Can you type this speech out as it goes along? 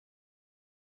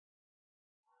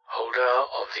holder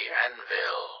of the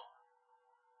Anvil.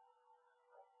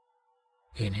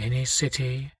 In any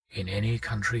city, in any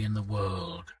country in the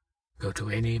world, go to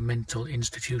any mental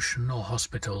institution or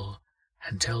hospital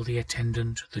and tell the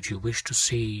attendant that you wish to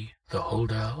see the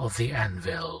holder of the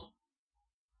Anvil.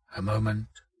 A moment,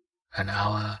 an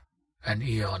hour, an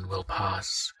eon will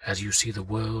pass as you see the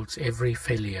world's every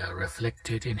failure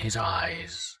reflected in his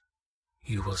eyes.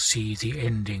 You will see the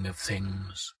ending of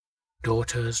things,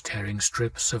 daughters tearing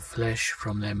strips of flesh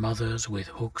from their mothers with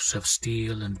hooks of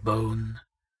steel and bone,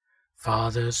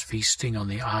 fathers feasting on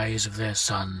the eyes of their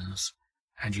sons,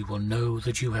 and you will know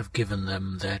that you have given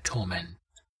them their torment.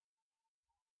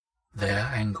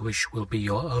 Their anguish will be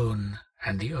your own,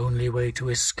 and the only way to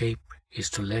escape is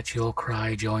to let your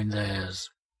cry join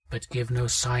theirs, but give no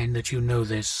sign that you know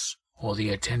this, or the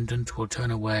attendant will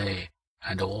turn away,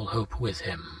 and all hope with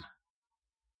him.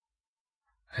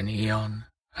 An eon,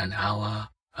 an hour,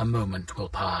 a moment will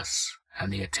pass,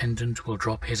 and the attendant will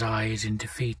drop his eyes in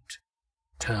defeat,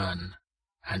 turn,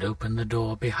 and open the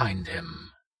door behind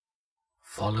him.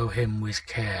 Follow him with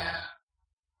care.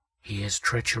 He is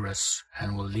treacherous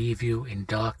and will leave you in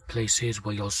dark places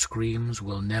where your screams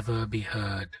will never be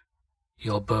heard,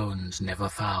 your bones never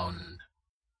found.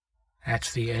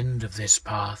 At the end of this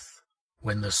path,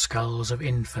 when the skulls of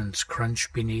infants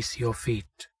crunch beneath your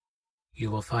feet,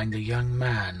 you will find a young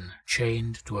man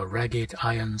chained to a ragged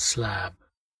iron slab.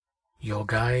 Your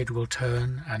guide will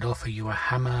turn and offer you a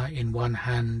hammer in one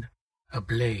hand, a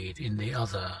blade in the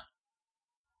other.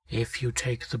 If you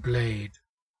take the blade,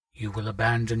 you will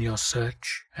abandon your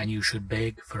search, and you should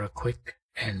beg for a quick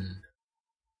end.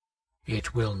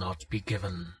 It will not be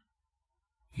given.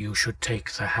 You should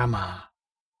take the hammer,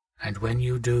 and when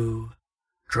you do,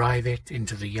 drive it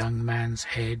into the young man's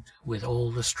head with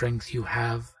all the strength you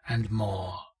have and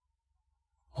more.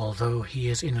 Although he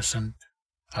is innocent,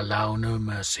 allow no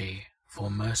mercy, for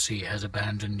mercy has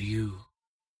abandoned you.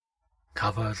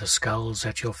 Cover the skulls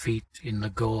at your feet in the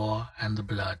gore and the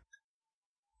blood.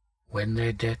 When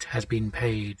their debt has been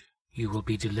paid, you will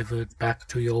be delivered back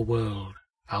to your world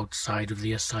outside of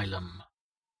the asylum.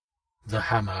 The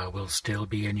hammer will still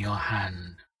be in your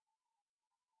hand.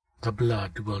 The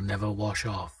blood will never wash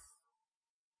off.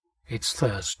 Its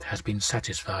thirst has been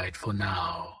satisfied for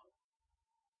now.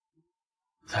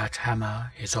 That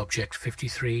hammer is Object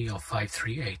 53 of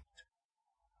 538.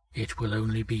 It will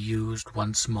only be used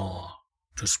once more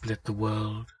to split the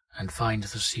world and find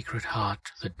the secret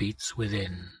heart that beats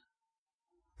within.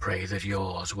 Pray that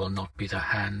yours will not be the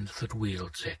hand that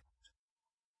wields it.